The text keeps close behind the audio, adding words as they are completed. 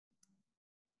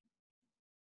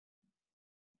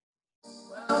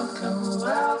This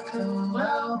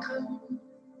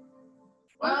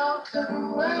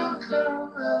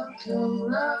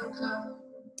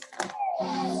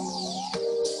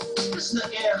is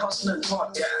the Air Hustling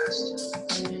Podcast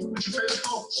with your favorite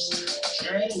hosts,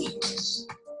 James,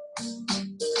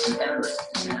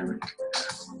 Eric.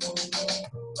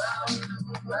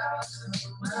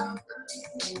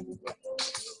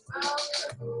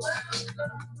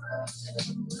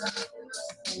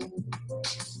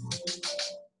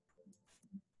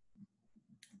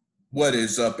 What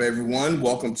is up, everyone?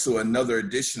 Welcome to another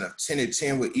edition of 10 at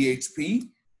 10 with EHP.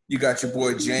 You got your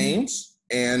boy James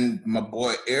and my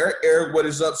boy Eric. Eric, what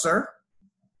is up, sir?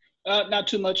 Not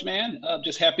too much, man.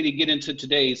 Just happy to get into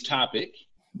today's topic.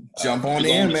 Jump on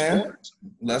in, man. Sports.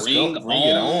 Let's Bring go. Bring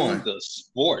it on. The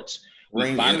sports.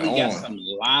 Bring We finally it on. got some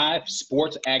live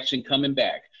sports action coming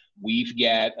back. We've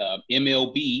got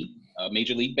MLB,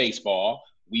 Major League Baseball.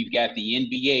 We've got the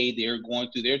NBA. They're going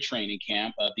through their training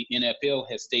camp. The NFL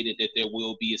has stated that there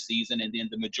will be a season, and then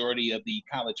the majority of the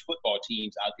college football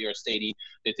teams out there are stating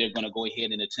that they're going to go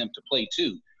ahead and attempt to play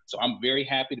too. So I'm very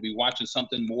happy to be watching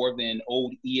something more than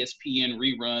old ESPN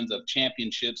reruns of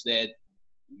championships that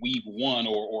we've won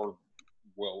or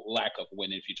lack of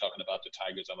winning if you're talking about the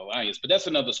Tigers or the Lions. But that's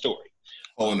another story.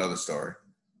 Whole another story.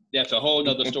 That's a whole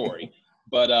nother story.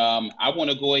 But I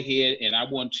want to go ahead and I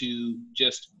want to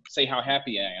just say how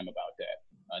happy I am about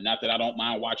that. Not that I don't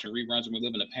mind watching reruns when we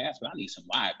live in the past, but I need some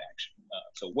live action.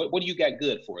 So what do you got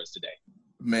good for us today?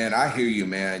 Man, I hear you,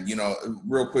 man. You know,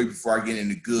 real quick before I get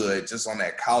into good, just on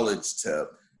that college tip,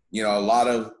 you know, a lot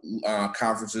of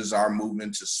conferences are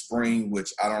moving to spring,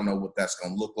 which I don't know what that's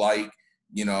going to look like.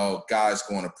 You know, guys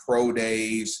going to pro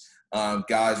days.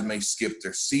 Guys may skip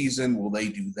their season. Will they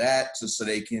do that so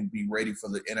they can be ready for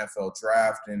the NFL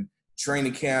draft and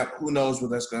training camp? Who knows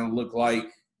what that's going to look like?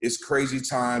 It's crazy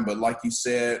time, but like you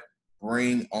said,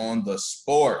 bring on the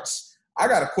sports. I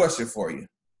got a question for you.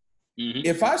 Mm-hmm.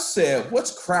 If I said,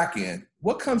 what's cracking,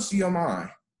 what comes to your mind?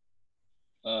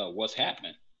 What's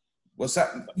happening? What's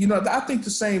happening? You know, I think the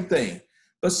same thing.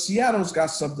 But Seattle's got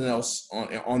something else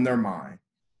on their mind.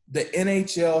 The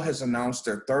NHL has announced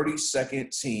their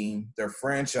 32nd team, their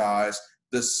franchise,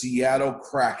 the Seattle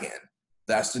Kraken.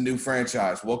 That's the new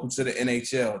franchise. Welcome to the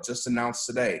NHL. Just announced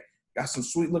today. Got some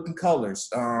sweet-looking colors.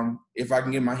 If I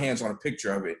can get my hands on a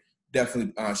picture of it,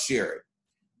 definitely share it.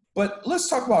 But let's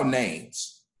talk about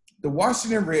names. The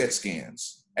Washington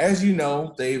Redskins, as you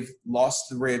know, they've lost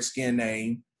the Redskin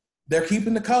name. They're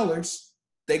keeping the colors.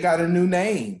 They got a new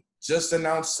name just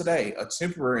announced today, a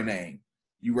temporary name.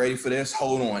 You ready for this?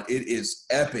 Hold on. It is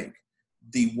epic.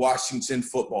 The Washington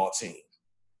football team.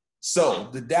 So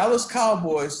the Dallas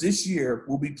Cowboys this year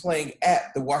will be playing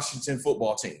at the Washington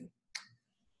football team.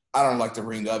 I don't like the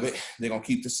ring of it. They're going to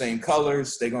keep the same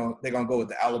colors. They're going to go with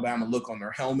the Alabama look on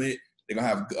their helmet. They're going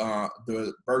to have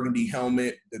the burgundy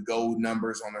helmet, the gold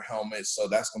numbers on their helmet. So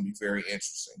that's going to be very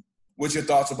interesting. What's your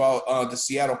thoughts about the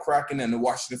Seattle Kraken and the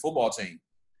Washington football team?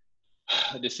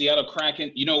 The Seattle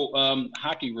Kraken, you know,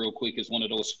 hockey real quick is one of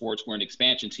those sports where an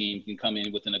expansion team can come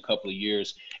in within a couple of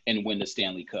years and win the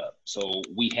Stanley Cup. So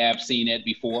we have seen that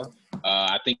before.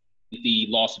 I think the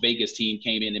Las Vegas team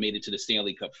came in and made it to the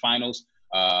Stanley Cup finals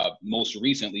most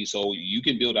recently. So you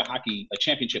can build a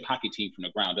championship hockey team from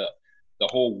the ground up. The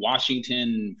whole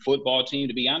Washington football team,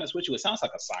 to be honest with you, it sounds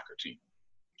like a soccer team.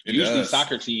 Usually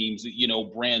soccer teams, you know,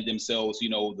 brand themselves, you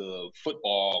know, the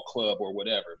football club or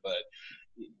whatever. But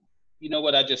you know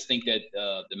what? I just think that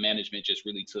the management just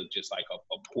really took just like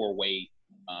a poor way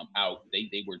out.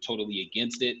 They were totally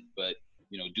against it, but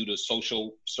you know, due to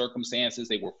social circumstances,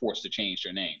 they were forced to change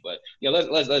their name. But yeah,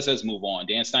 let's move on.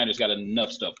 Dan Snyder's got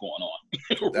enough stuff going on.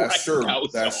 That's true.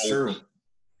 That's true.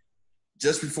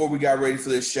 Just before we got ready for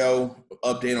this show,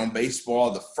 update on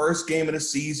baseball. The first game of the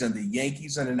season, the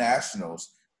Yankees and the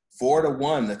Nationals,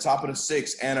 4-1, the top of the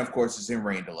sixth, and of course it's in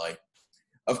rain delay.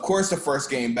 Of course, the first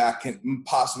game back can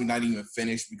possibly not even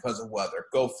finish because of weather.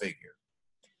 Go figure.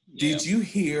 Yeah. Did you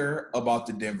hear about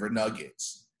the Denver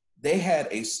Nuggets? They had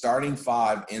a starting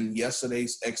five in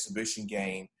yesterday's exhibition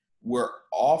game where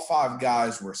all five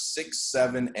guys were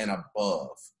 6'7" and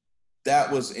above.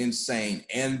 That was insane,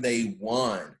 and they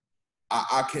won.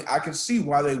 I can see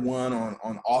why they won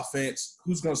on offense.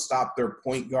 Who's going to stop their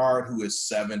point guard who is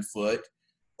 7 foot?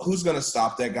 Who's going to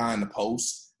stop that guy in the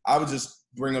post? I would just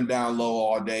bring him down low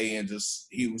all day and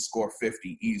he would score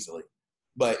 50 easily.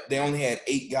 But they only had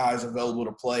 8 guys available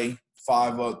to play,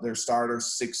 5 of their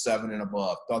starters, 6'7" and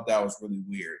above. Thought that was really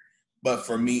weird. But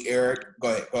for me, Eric,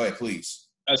 go ahead, please.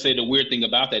 I'd say the weird thing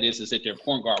about that is that their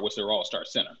point guard was their all-star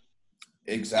center.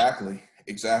 Exactly.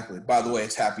 By the way,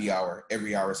 it's happy hour.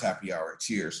 Every hour is happy hour.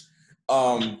 Cheers.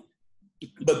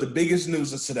 But the biggest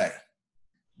news of today,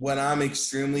 what I'm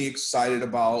extremely excited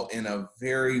about in a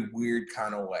very weird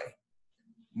kind of way.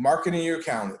 Mark it in your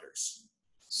calendars.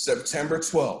 September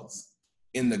 12th,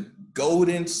 in the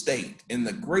Golden State, in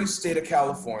the great state of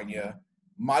California,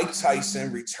 Mike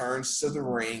Tyson returns to the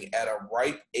ring at a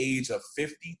ripe age of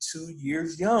 52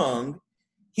 years young.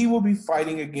 He will be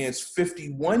fighting against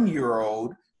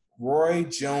 51-year-old Roy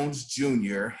Jones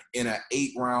Jr. in an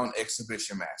 8-round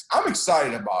exhibition match. I'm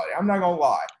excited about it. I'm not going to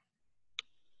lie.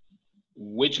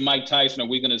 Which Mike Tyson are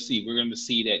we going to see? We're going to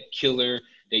see that killer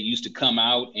that used to come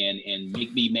out and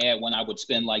make me mad when I would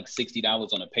spend like $60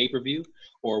 on a pay-per-view?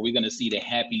 Or are we going to see the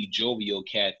happy, jovial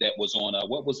cat that was on,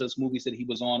 what was this movie that he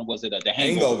was on? Was it The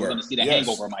Hangover? We're going to see the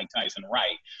Hangover Mike Tyson,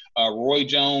 right. Roy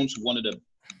Jones, one of the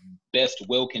best,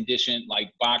 well-conditioned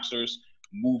like boxers,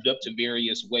 moved up to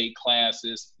various weight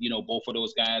classes. You know, both of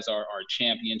those guys are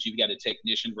champions. You've got a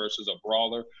technician versus a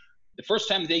brawler. The first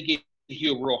time they get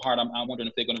hit real hard, I'm wondering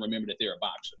if they're going to remember that they're a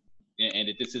boxer and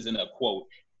that this isn't a, quote,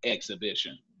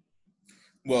 exhibition.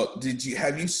 Well,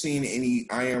 have you seen any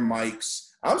Iron Mike's?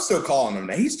 I'm still calling him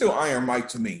that. He's still Iron Mike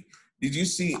to me. Did you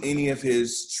see any of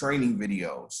his training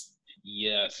videos?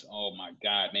 Yes. Oh my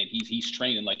God, man. He's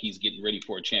training like he's getting ready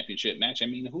for a championship match. I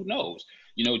mean, who knows?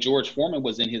 You know, George Foreman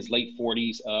was in his late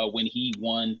 40s when he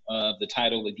won the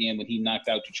title again, when he knocked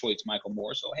out Detroit's Michael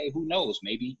Moore. So, hey, who knows?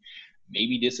 Maybe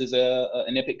this is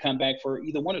an epic comeback for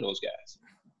either one of those guys.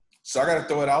 So I got to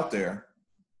throw it out there.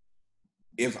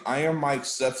 If Iron Mike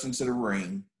steps into the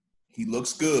ring, he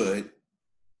looks good.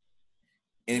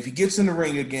 And if he gets in the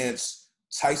ring against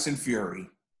Tyson Fury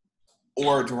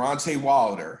or Deontay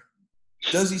Wilder,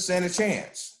 does he stand a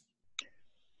chance?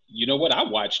 You know what? I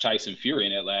watched Tyson Fury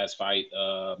in that last fight.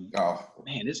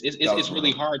 Man, it's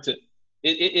really hard to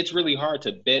it's really hard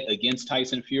to bet against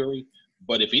Tyson Fury.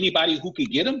 But if anybody who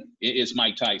could get him, it's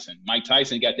Mike Tyson. Mike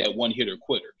Tyson got that one-hitter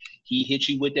quitter. He hits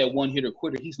you with that one-hitter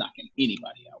quitter. He's knocking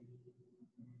anybody out.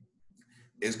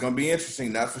 It's going to be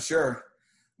interesting, that's for sure.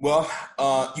 Well,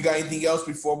 you got anything else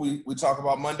before we talk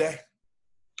about Monday?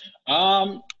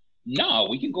 No,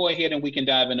 we can go ahead and we can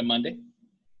dive into Monday.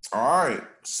 All right.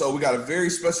 So we got a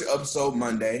very special episode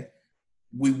Monday.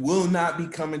 We will not be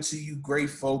coming to you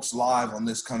great folks live on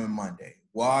this coming Monday.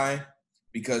 Why?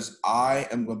 Because I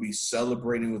am going to be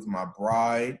celebrating with my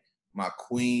bride, my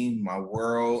queen, my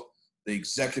world, the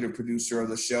executive producer of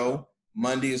the show.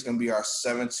 Monday is going to be our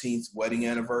 17th wedding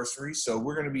anniversary. So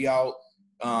we're going to be out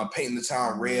painting the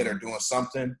town red or doing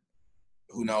something.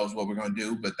 Who knows what we're going to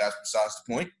do, but that's besides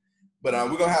the point. But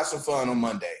we're going to have some fun on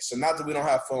Monday. So not that we don't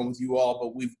have fun with you all,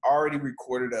 but we've already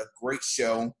recorded a great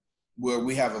show where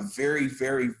we have a very,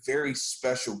 very, very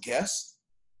special guest.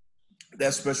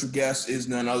 That special guest is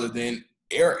none other than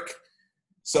Eric.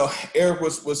 So Eric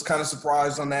was kind of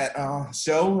surprised on that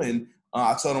show, and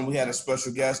I told him we had a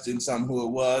special guest, didn't tell him who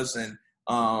it was, and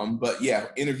but yeah,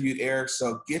 interviewed Eric.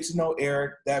 So get to know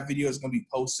Eric. That video is going to be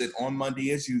posted on Monday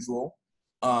as usual.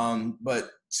 But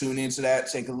tune into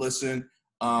that, take a listen,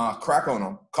 crack on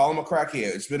him, call him a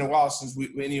crackhead. It's been a while since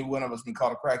any one of us been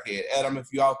called a crackhead. Adam, if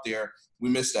you out there, we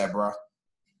missed that, bro.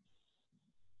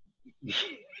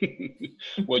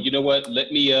 Well, you know what?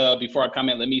 Let me, before I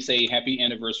comment, let me say happy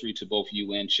anniversary to both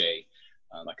you and Shay.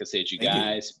 Like I said, you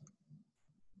guys,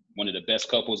 one of the best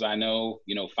couples I know,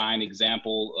 you know, fine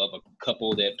example of a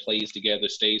couple that plays together,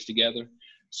 stays together.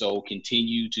 So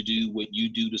continue to do what you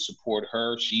do to support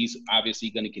her. She's obviously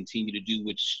going to continue to do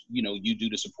what, you know, you do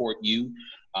to support you.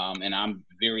 And I'm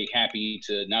very happy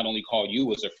to not only call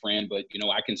you as a friend, but, you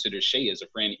know, I consider Shay as a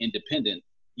friend independent,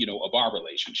 you know, of our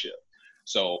relationship.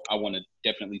 So I want to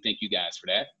definitely thank you guys for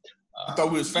that. I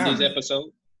thought we was family. Today's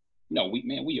episode, no,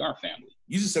 we are family.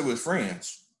 You just said we was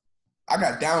friends. I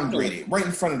got downgraded right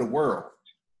in front of the world.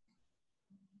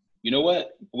 You know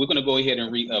what? We're going to go ahead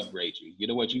and re-upgrade you. You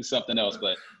know what? You something else.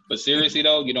 But seriously,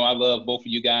 though, you know, I love both of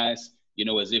you guys, you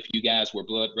know, as if you guys were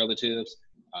blood relatives.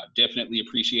 Definitely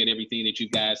appreciate everything that you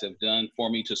guys have done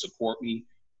for me, to support me,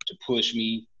 to push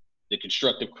me, the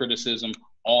constructive criticism,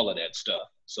 all of that stuff.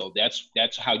 So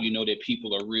that's how you know that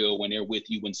people are real, when they're with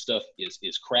you when stuff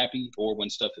is crappy or when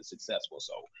stuff is successful.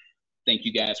 So thank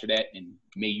you guys for that. And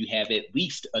may you have at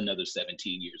least another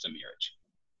 17 years of marriage.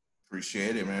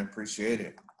 Appreciate it, man. Appreciate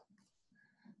it.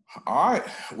 All right.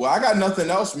 Well, I got nothing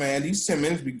else, man. These 10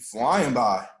 minutes be flying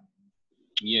by.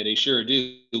 Yeah, they sure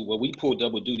do. Well, we pulled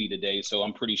double duty today, so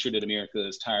I'm pretty sure that America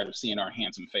is tired of seeing our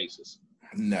handsome faces.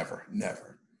 Never.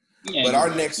 Yeah, but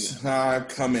our next time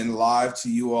coming live to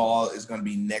you all is going to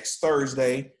be next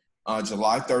Thursday,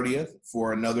 July 30th,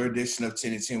 for another edition of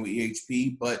 10 to 10 with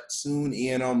EHP. But tune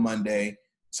in on Monday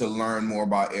to learn more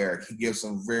about Eric. He gives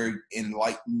some very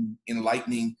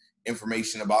enlightening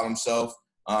information about himself.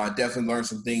 Definitely learned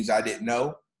some things I didn't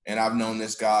know, and I've known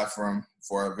this guy for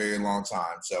a very long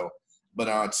time. So,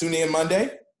 but tune in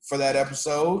Monday for that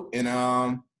episode, and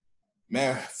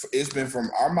man, it's been from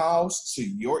our mouths to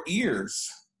your ears.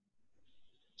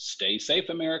 Stay safe,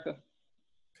 America.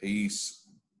 Peace.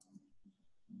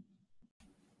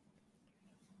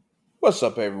 What's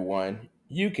up, everyone?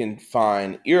 You can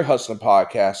find Ear Hustling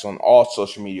Podcast on all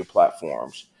social media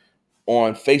platforms.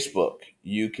 On Facebook,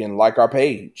 you can like our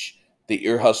page, The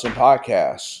Ear Hustling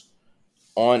Podcast.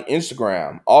 On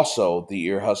Instagram, also The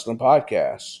Ear Hustling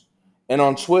Podcast. And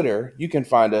on Twitter, you can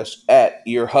find us at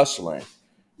Ear Hustling.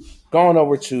 Go on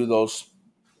over to those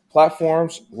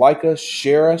platforms, like us,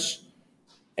 share us,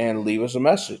 and leave us a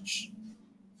message.